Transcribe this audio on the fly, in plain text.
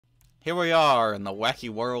Here we are in the wacky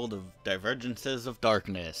world of Divergences of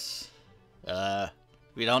Darkness.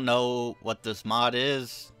 We don't know what this mod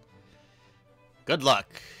is. Good luck.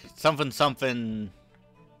 Something something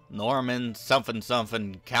Norman, something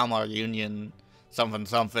something Kalmar Union, something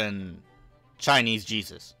something Chinese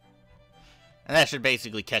Jesus. And that should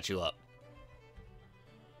basically catch you up.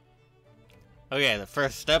 Okay, the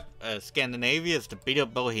first step of Scandinavia is to beat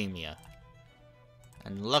up Bohemia.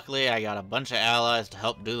 And luckily I got a bunch of allies to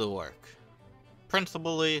help do the work.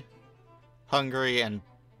 Principally, Hungary and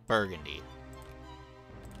Burgundy.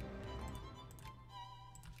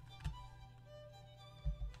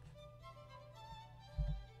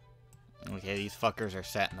 Okay, these fuckers are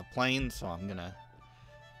sat in the plains, so I'm gonna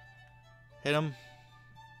hit them.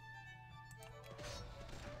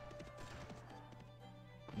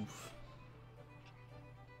 Oof.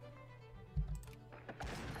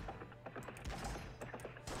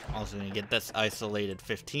 Also gonna get this isolated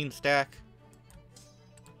 15 stack.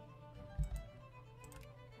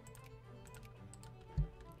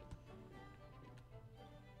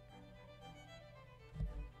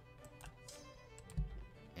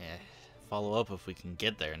 Follow up if we can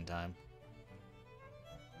get there in time.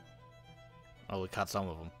 Oh, we caught some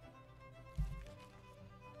of them.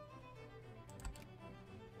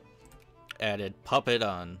 Added Puppet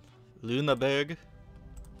on Luneburg.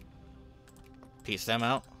 Piece them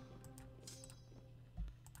out.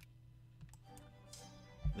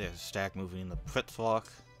 There's a stack moving in the Pritzlock.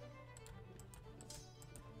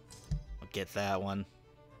 I'll get that one.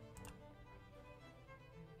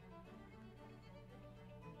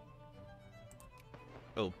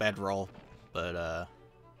 Oh, bad roll, but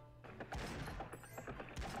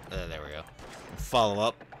there we go. Follow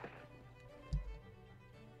up.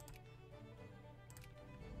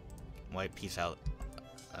 White piece out.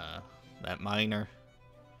 That miner.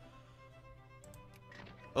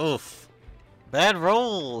 Oof. Bad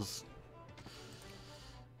rolls.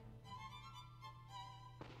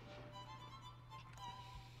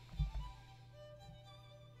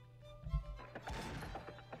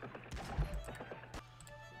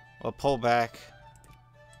 I'll pull back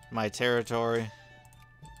my territory.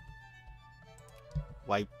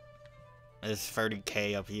 Wipe this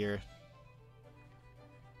 30k up here.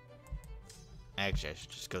 Actually, I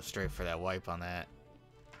should just go straight for that wipe on that.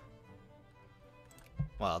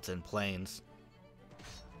 While it's in plains.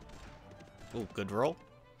 Ooh, good roll.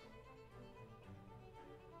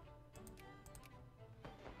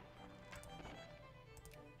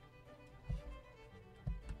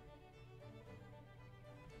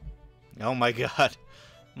 Oh my god.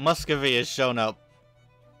 Muscovy has shown up.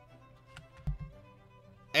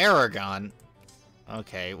 Aragon?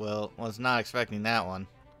 Okay, well, was not expecting that one.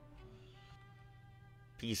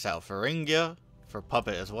 Peace out Thuringia for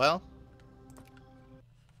Puppet as well.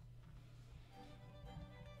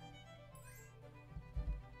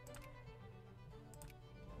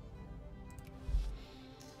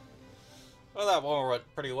 Well, that war went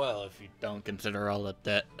pretty well if you don't consider all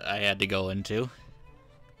that I had to go into.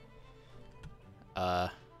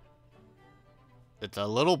 It's a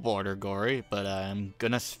little border gory, but I'm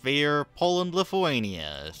gonna sphere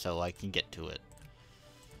Poland-Lithuania so I can get to it.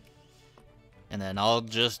 And then I'll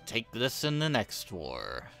just take this in the next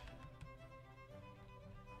war.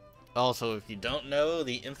 Also, if you don't know,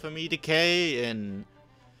 the infamy decay in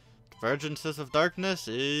Divergences of Darkness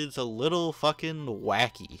is a little fucking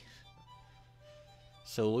wacky.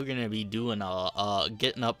 So we're gonna be doing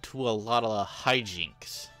getting up to a lot of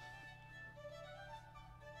hijinks.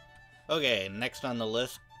 Okay, next on the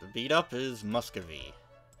list to beat up is Muscovy.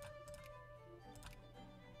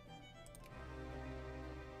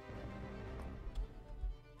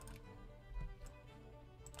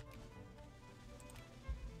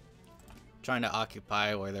 Trying to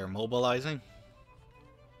occupy where they're mobilizing.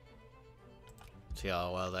 See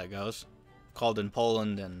how well that goes. Called in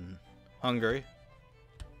Poland and Hungary.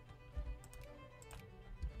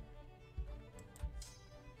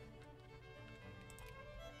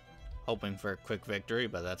 Hoping for a quick victory,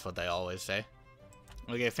 but that's what they always say.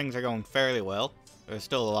 Okay, things are going fairly well. There's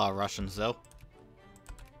still a lot of Russians, though.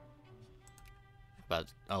 But,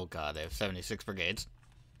 oh god, they have 76 brigades.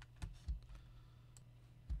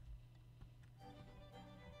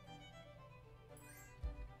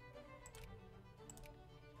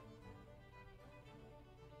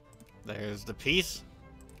 There's the peace.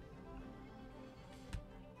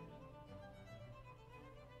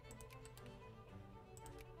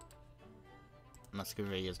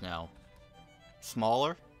 Muscovy is now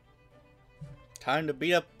smaller. Time to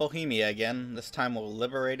beat up Bohemia again, this time we're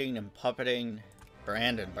liberating and puppeting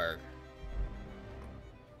Brandenburg.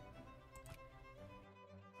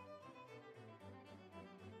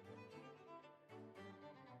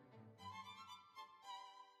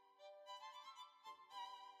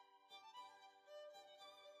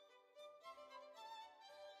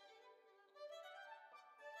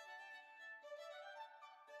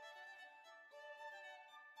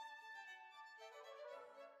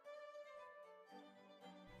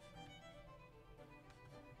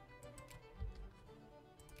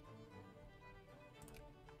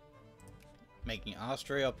 Making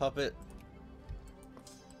Austria a puppet.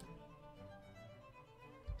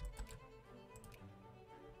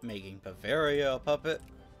 Making Bavaria a puppet.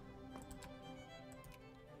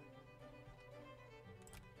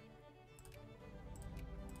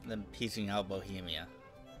 And then piecing out Bohemia.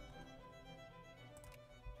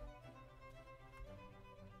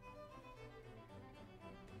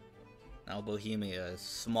 Now Bohemia is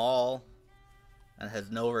small and has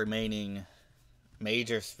no remaining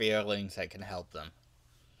major spherelings that can help them.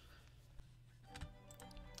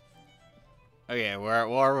 Okay, we're at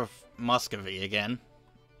war with Muscovy again,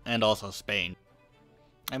 and also Spain.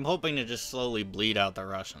 I'm hoping to just slowly bleed out the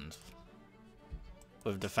Russians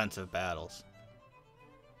with defensive battles.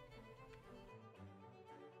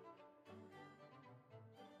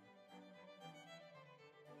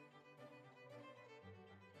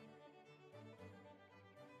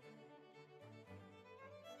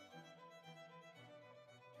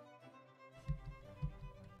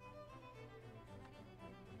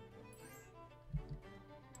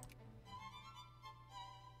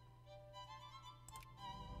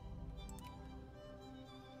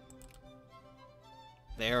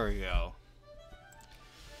 There we go.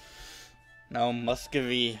 Now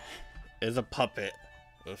Muscovy is a puppet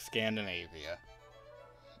of Scandinavia.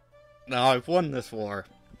 Now I've won this war,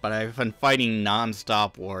 but I've been fighting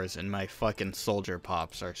non-stop wars and my fucking soldier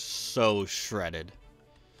pops are so shredded.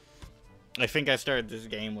 I think I started this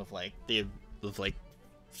game with like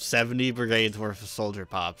 70 brigades worth of soldier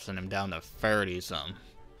pops and I'm down to 30 some.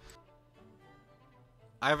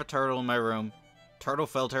 I have a turtle in my room. Turtle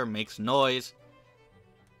filter makes noise.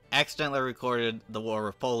 Accidentally recorded the war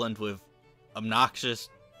with Poland with obnoxious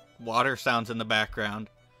water sounds in the background.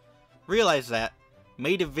 Realized that.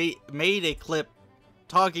 Made a clip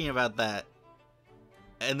talking about that.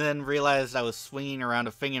 And then realized I was swinging around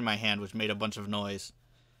a thing in my hand which made a bunch of noise.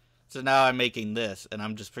 So now I'm making this and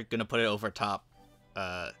I'm just gonna put it over top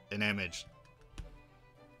an image.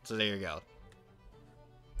 So there you go.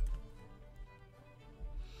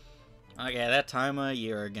 Okay, that time of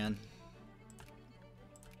year again.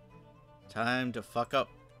 Time to fuck up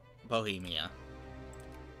Bohemia.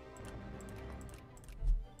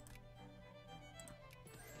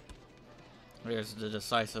 There's the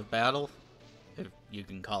decisive battle, if you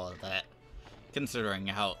can call it that, considering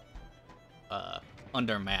how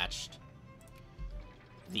undermatched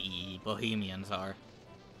the Bohemians are.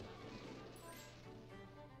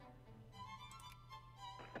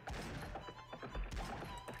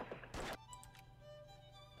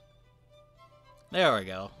 There we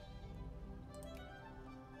go.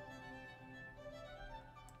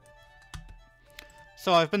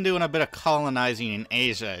 So I've been doing a bit of colonizing in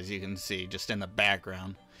Asia, as you can see, just in the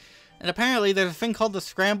background. And apparently there's a thing called the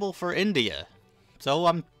Scramble for India. So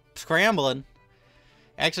I'm scrambling.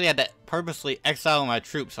 I actually had to purposely exile my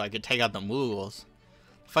troops so I could take out the Mughals.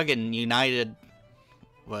 Fucking United...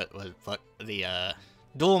 the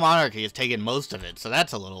dual monarchy has taken most of it, so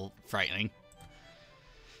that's a little frightening.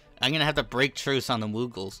 I'm gonna have to break truce on the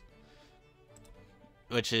Mughals.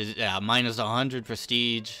 Which is, yeah, minus 100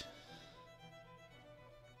 prestige.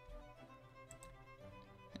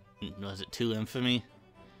 Was it 2 infamy?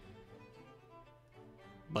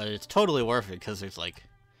 But it's totally worth it because there's like,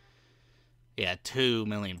 yeah, 2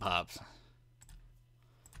 million pops.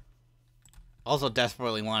 Also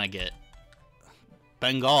desperately want to get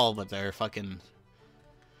Bengal, but they're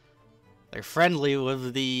friendly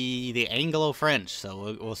with the Anglo-French,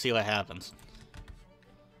 so we'll see what happens.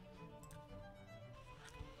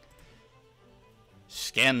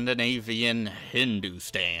 Scandinavian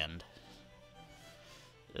Hindustan.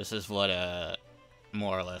 This is what,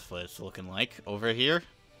 more or less what it's looking like over here.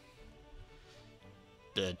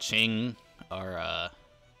 The Qing are,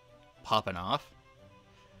 popping off.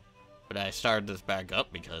 But I started this back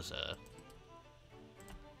up because,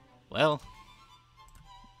 well,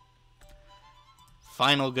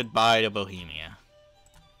 final goodbye to Bohemia.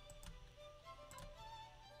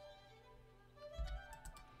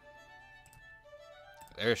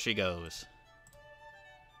 There she goes.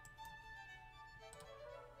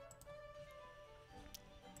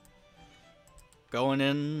 Going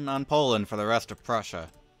in on Poland for the rest of Prussia.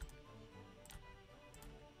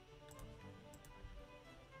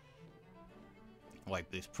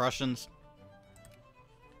 Wipe these Prussians.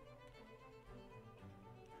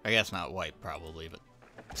 I guess not wipe, probably, but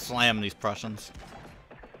slam these Prussians.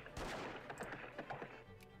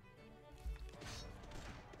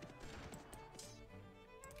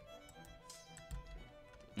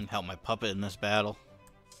 And help my puppet in this battle.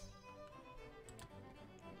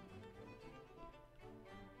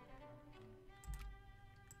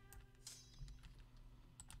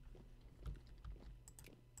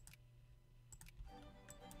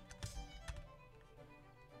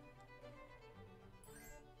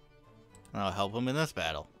 I'll help him in this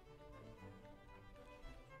battle.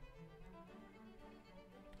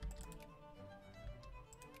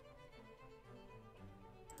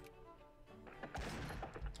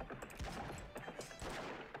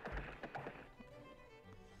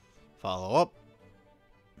 Follow up.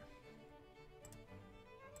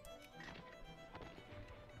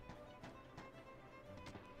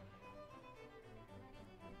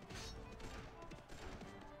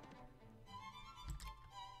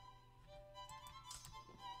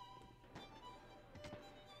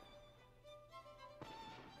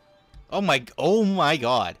 Oh my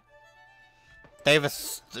god. They have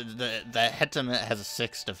the Hetman has a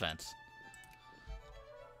 6 defense.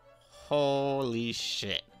 Holy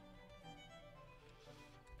shit.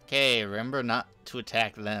 Okay, remember not to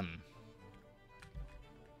attack them.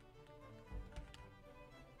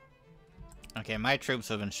 Okay, my troops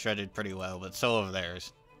have been shredded pretty well, but so have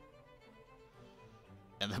theirs.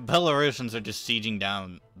 And the Belarusians are just sieging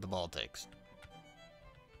down the Baltics.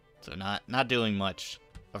 So not doing much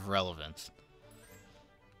of relevance.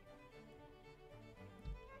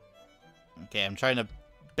 Okay, I'm trying to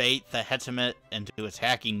bait the Hetman into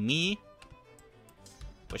attacking me,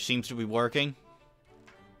 which seems to be working.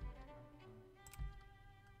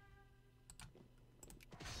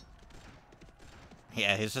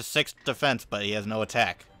 Yeah, he's a 6th defense, but he has no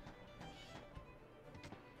attack.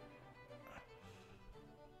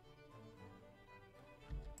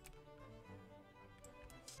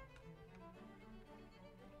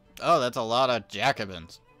 Oh, that's a lot of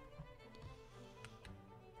Jacobins.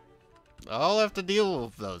 I'll have to deal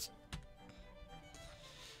with those.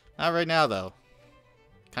 Not right now, though.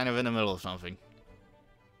 Kind of in the middle of something.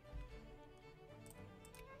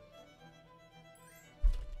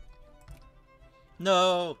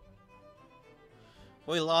 No!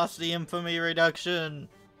 We lost the infamy reduction!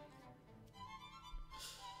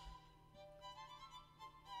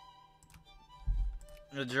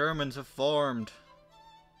 The Germans have formed.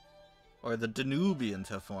 Or the Danubians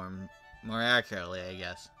have formed. More accurately, I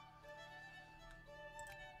guess.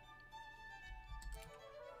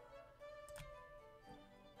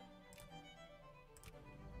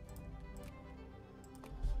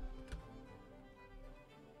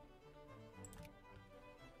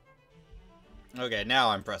 Okay, now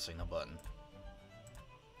I'm pressing the button.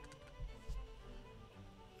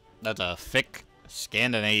 That's a thick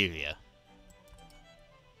Scandinavia.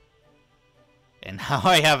 And now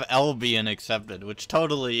I have Albion accepted, which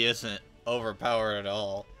totally isn't overpowered at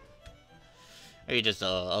all. Maybe just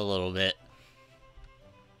a little bit.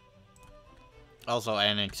 Also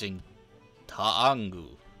annexing Taangu,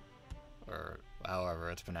 or however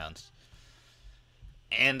it's pronounced.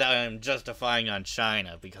 And I'm justifying on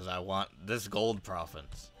China because I want this gold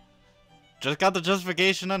province. Just got the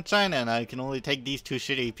justification on China, and I can only take these 2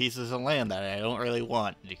 shitty pieces of land that I don't really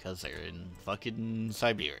want because they're in fucking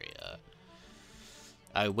Siberia.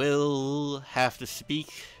 I will have to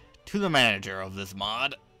speak to the manager of this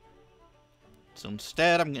mod. So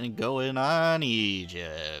instead, I'm gonna go in on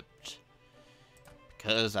Egypt.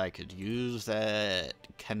 Because I could use that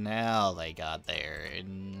canal they got there,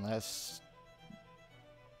 unless...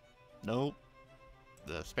 Nope.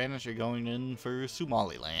 The Spanish are going in for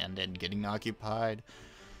Somaliland and getting occupied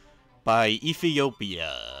by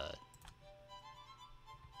Ethiopia.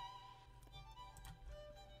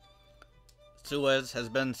 Suez has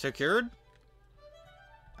been secured.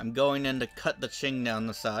 I'm going in to cut the Qing down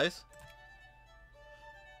to size.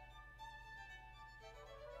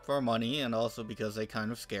 For money, and also because they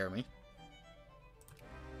kind of scare me.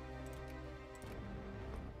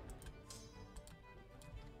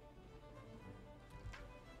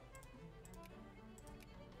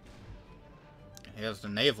 Here's the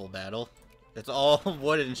naval battle. It's all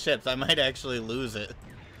wooden ships. I might actually lose it.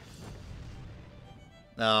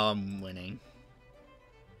 No, I'm winning.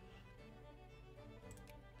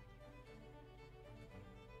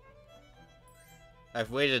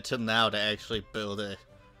 I've waited till now to actually build a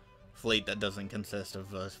fleet that doesn't consist of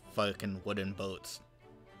fucking wooden boats.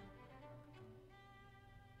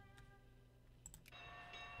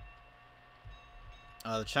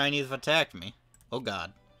 The Chinese have attacked me. Oh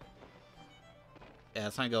god. Yeah,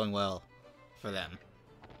 it's not going well for them.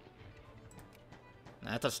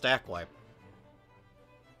 That's a stack wipe.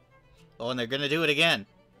 Oh, and they're gonna do it again.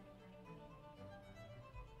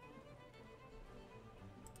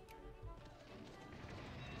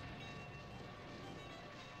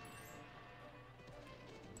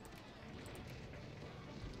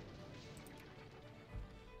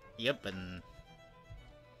 Yep, and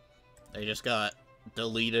they just got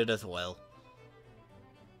deleted as well.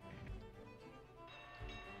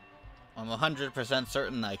 I'm 100%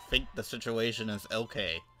 certain I think the situation is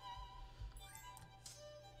okay.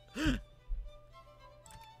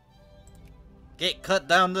 Get cut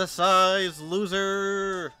down to size,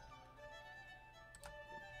 loser!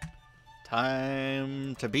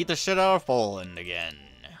 Time to beat the shit out of Poland again.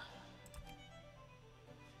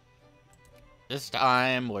 This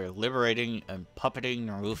time, we're liberating and puppeting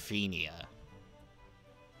Ruthenia.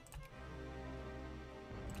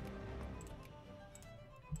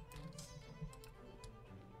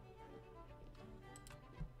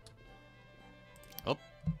 Oh.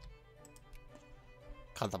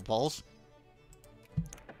 Cut the balls.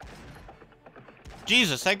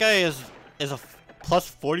 Jesus, that guy is a plus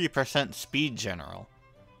 40% speed general.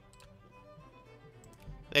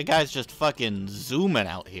 That guy's just fucking zooming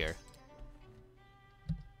out here.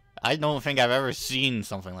 I don't think I've ever seen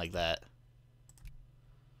something like that.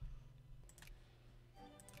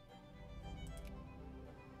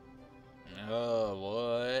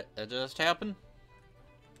 Oh, what? That just happened?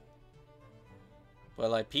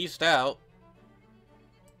 Well, I pieced out.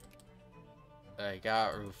 I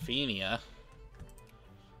got Ruthenia.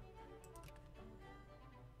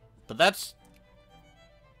 But that's...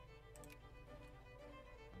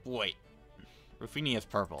 Wait. Ruthenia's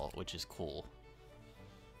purple, which is cool.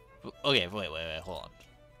 Okay, wait, hold on.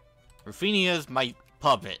 Ruthenia's my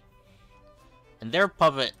puppet. And their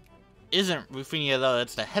puppet isn't Ruthenia, though,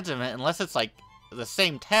 it's the headsman, unless it's, like, the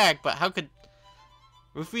same tag, but how could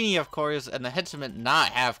Ruthenia have cores and the headsman not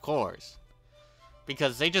have cores?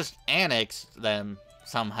 Because they just annexed them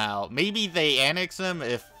somehow. Maybe they annex them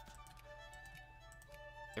if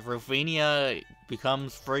Ruthenia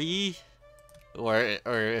becomes free, or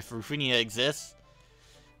if Ruthenia exists,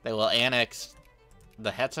 they will annex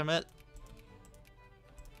the Hetzemet?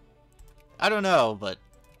 I don't know, but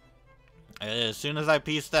as soon as I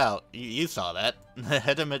pieced out, you saw that, the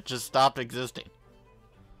Hetzemet just stopped existing.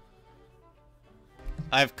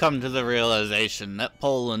 I've come to the realization that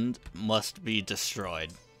Poland must be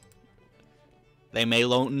destroyed. They may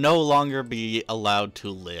no longer be allowed to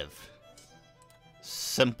live.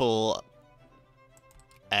 Simple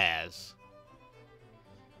as.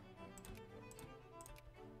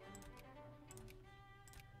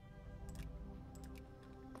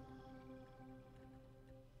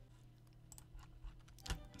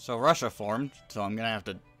 So Russia formed, so I'm gonna have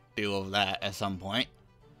to deal with that at some point.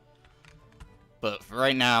 But for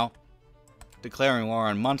right now, declaring war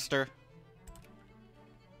on Munster,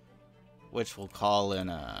 which we'll call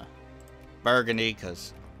in Burgundy,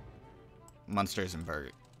 because Munster's in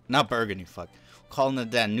Burgundy. Not Burgundy, fuck. We'll call in the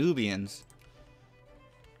Danubians,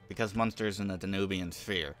 because Munster's in the Danubian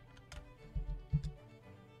sphere.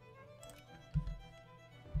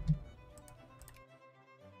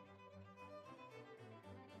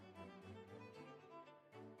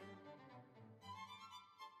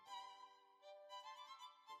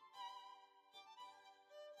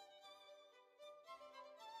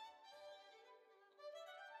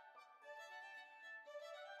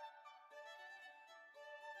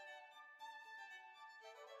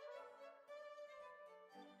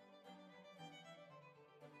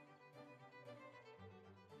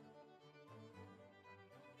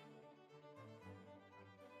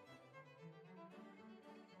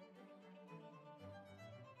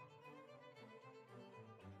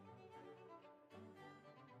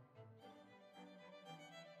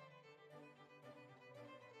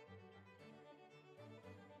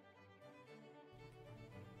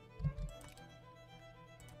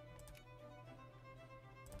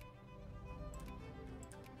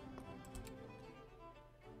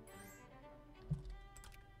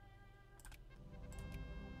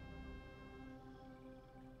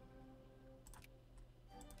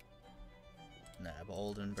 Nab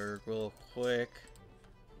Oldenburg real quick.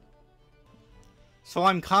 So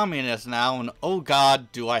I'm communist now, and oh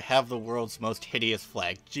god, do I have the world's most hideous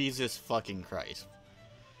flag. Jesus fucking Christ.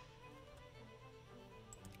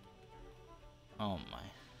 Oh my.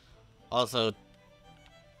 Also,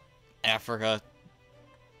 Africa,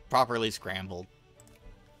 properly scrambled.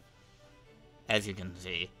 As you can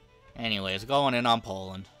see. Anyways, going in on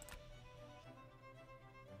Poland.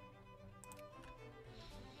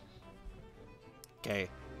 Okay.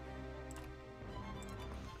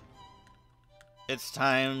 It's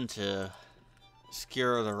time to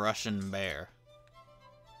skewer the Russian bear.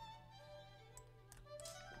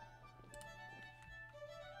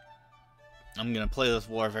 I'm gonna play this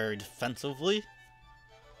war very defensively.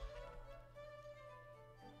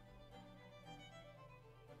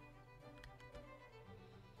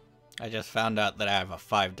 I just found out that I have a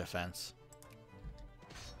 5 defense.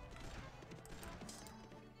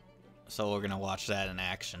 So we're gonna watch that in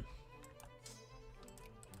action.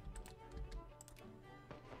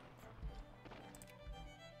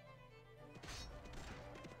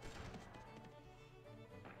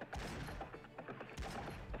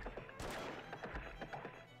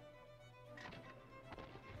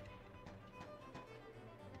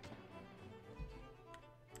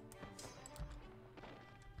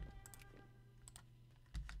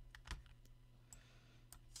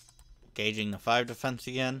 Gauging the 5 defense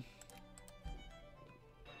again.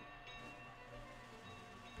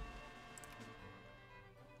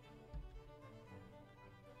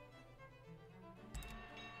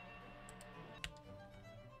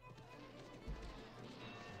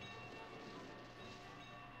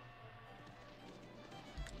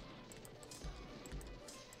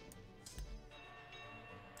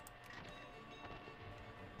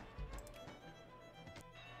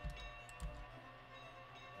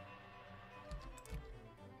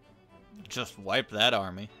 Just wipe that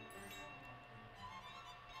army.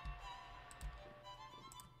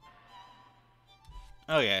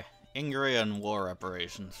 Okay, Ingrian war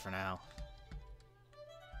reparations for now.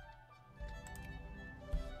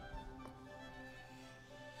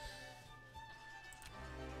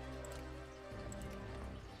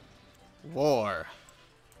 War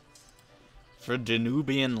for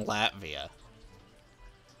Danubian Latvia.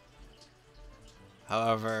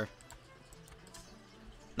 However,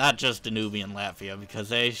 not just Danubian Latvia, because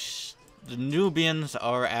the Nubians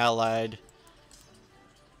are allied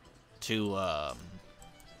to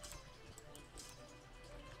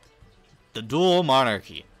the dual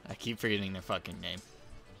monarchy. I keep forgetting their fucking name.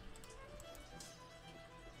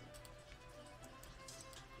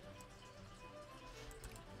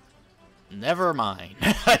 Never mind.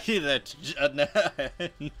 That's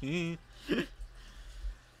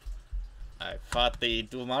I thought the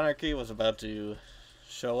dual monarchy was about to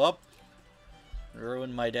show up,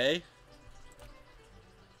 ruin my day.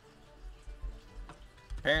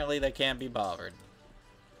 Apparently they can't be bothered.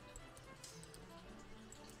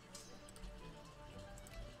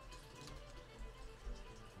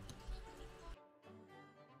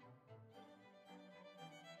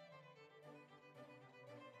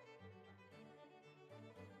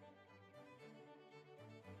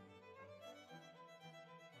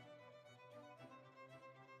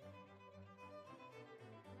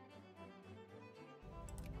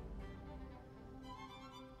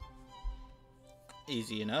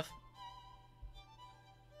 Easy enough.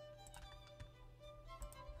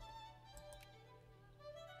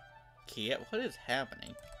 Kiev, what is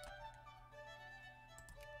happening?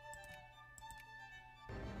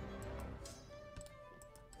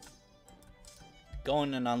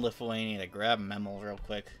 Going in on Lithuania to grab Memel real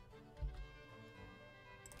quick.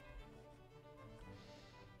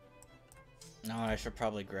 No, I should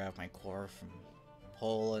probably grab my core from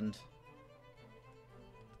Poland.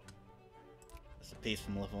 It's a piece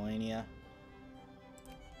from Lithuania.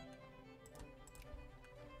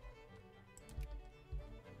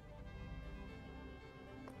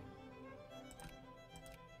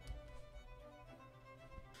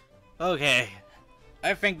 Okay,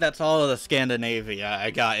 I think that's all of the Scandinavia I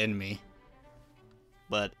got in me.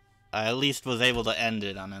 But I at least was able to end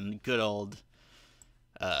it on a good old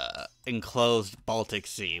enclosed Baltic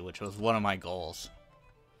Sea, which was one of my goals.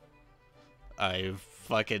 I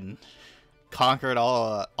fucking conquered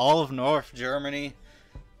all of North Germany,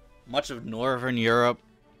 much of Northern Europe,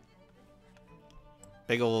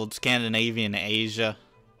 big old Scandinavian Asia,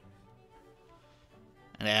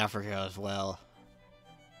 and Africa as well.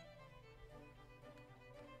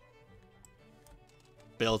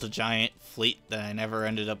 Built a giant fleet that I never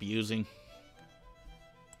ended up using.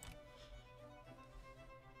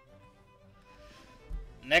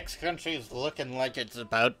 Next country is looking like it's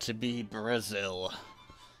about to be Brazil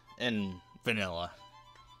in vanilla.